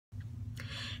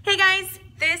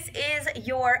this is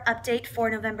your update for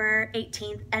November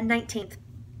 18th and 19th.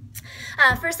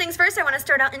 First things first, I want to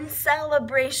start out in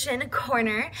Celebration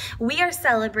Corner. We are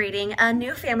celebrating a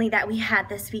new family that we had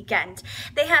this weekend.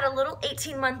 They had a little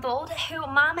 18-month-old who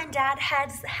mom and dad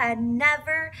had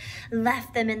never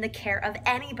left them in the care of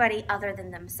anybody other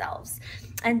than themselves.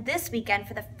 And this weekend,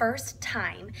 for the first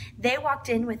time, they walked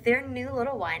in with their new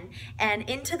little one and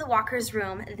into the Walker's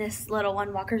room. This little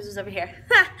one, Walker's was over here.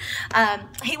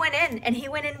 He went in and he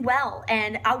went in well.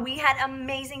 And we had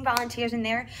amazing volunteers in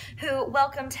there who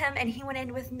welcomed him, and he went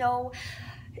in with no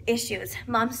issues.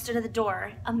 Mom stood at the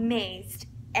door amazed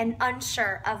and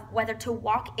unsure of whether to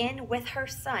walk in with her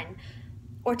son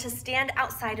or to stand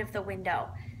outside of the window.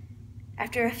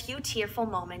 After a few tearful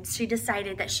moments, she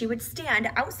decided that she would stand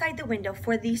outside the window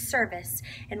for the service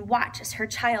and watch as her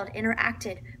child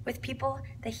interacted with people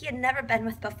that he had never been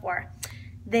with before.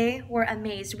 They were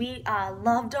amazed. We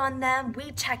loved on them.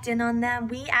 We checked in on them.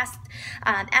 We asked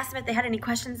them if they had any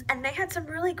questions, and they had some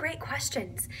really great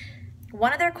questions.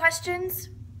 One of their questions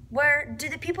were, do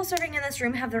the people serving in this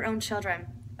room have their own children?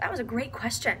 That was a great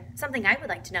question, something I would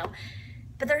like to know.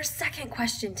 But their second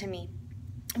question to me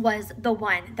was the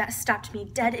one that stopped me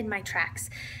dead in my tracks.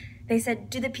 They said,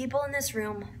 do the people in this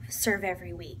room serve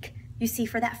every week? You see,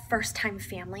 for that first-time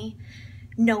family,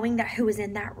 knowing that who was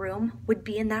in that room would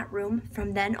be in that room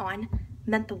from then on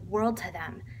meant the world to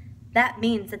them. That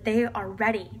means that they are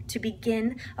ready to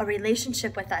begin a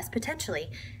relationship with us, potentially,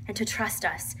 and to trust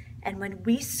us. And when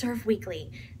we serve weekly,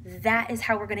 that is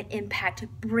how we're going to impact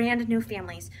brand new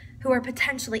families who are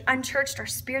potentially unchurched or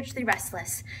spiritually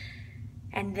restless.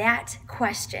 And that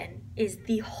question is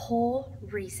the whole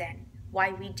reason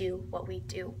why we do what we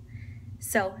do.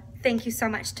 So thank you so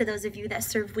much to those of you that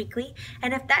serve weekly.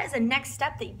 And if that is a next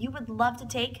step that you would love to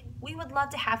take, we would love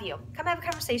to have you. Come have a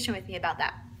conversation with me about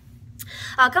that.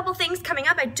 A couple things coming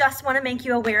up I just want to make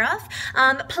you aware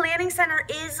of. Planning Center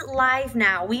is live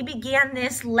now. We began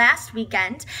this last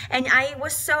weekend, and I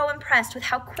was so impressed with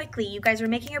how quickly you guys were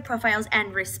making your profiles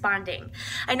and responding.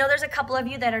 I know there's a couple of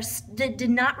you that did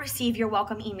not receive your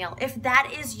welcome email. If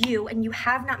that is you and you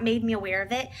have not made me aware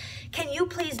of it, can you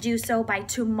please do so by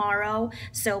tomorrow,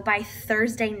 so by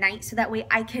Thursday night, so that way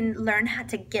I can learn how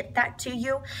to get that to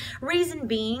you? Reason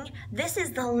being, this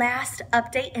is the last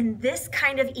update in this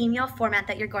kind of email format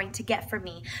that you're going to get from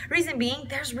me. Reason being,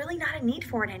 there's really not a need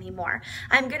for it anymore.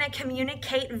 I'm going to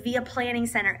communicate via Planning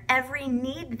Center every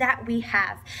need that we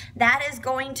have. That is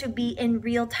going to be in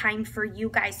real time for you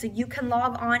guys, so you can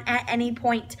log on at any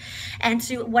point and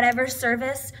to whatever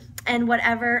service and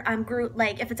whatever group,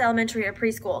 like if it's elementary or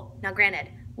preschool. Now granted,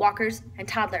 walkers and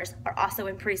toddlers are also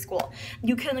in preschool.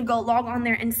 You can go log on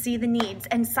there and see the needs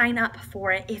and sign up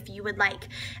for it if you would like.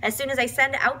 As soon as I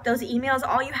send out those emails,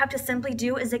 all you have to simply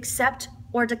do is accept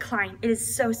or decline. It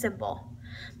is so simple.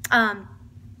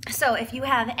 So if you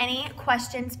have any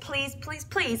questions, please, please,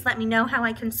 please let me know how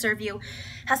I can serve you,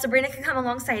 how Sabrina can come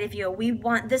alongside of you.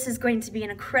 This is going to be an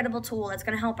incredible tool that's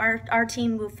going to help our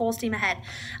team move full steam ahead.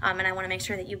 And I want to make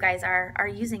sure that you guys are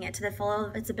using it to the full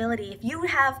of its ability. If you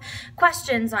have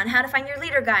questions on how to find your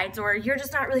leader guides, or you're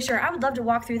just not really sure, I would love to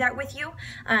walk through that with you.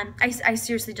 I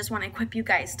seriously just want to equip you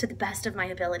guys to the best of my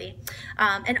ability.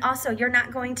 And also, you're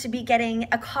not going to be getting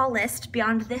a call list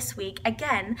beyond this week,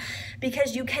 again,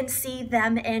 because you can see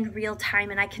them in real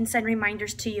time, and I can send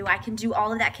reminders to you. I can do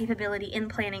all of that capability in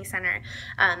Planning Center.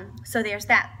 So there's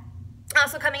that.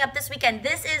 Also coming up this weekend,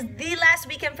 this is the last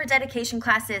weekend for dedication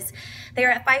classes. They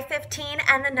are at 5:15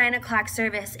 and the 9 o'clock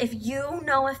service. If you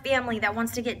know a family that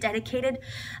wants to get dedicated,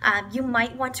 you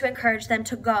might want to encourage them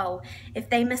to go. If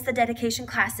they miss the dedication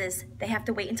classes, they have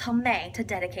to wait until May to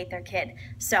dedicate their kid.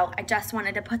 So I just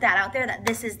wanted to put that out there, that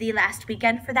this is the last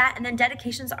weekend for that, and then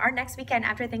dedications are next weekend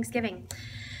after Thanksgiving.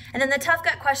 And then the tough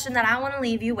gut question that I want to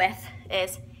leave you with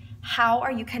is, how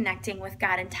are you connecting with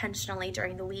God intentionally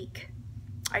during the week?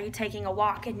 Are you taking a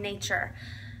walk in nature?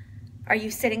 Are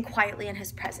you sitting quietly in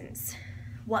His presence?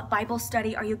 What Bible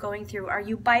study are you going through? Are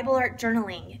you Bible or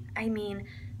journaling? I mean,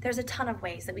 there's a ton of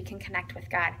ways that we can connect with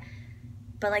God.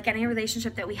 But like any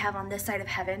relationship that we have on this side of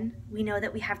heaven, we know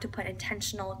that we have to put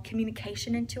intentional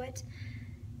communication into it,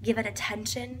 give it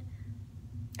attention,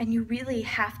 and you really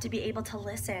have to be able to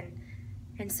listen.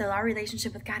 And so our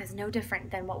relationship with God is no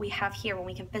different than what we have here when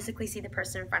we can physically see the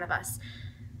person in front of us.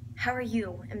 How are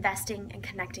you investing and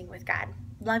connecting with God?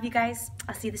 Love you guys.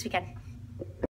 I'll see you this weekend.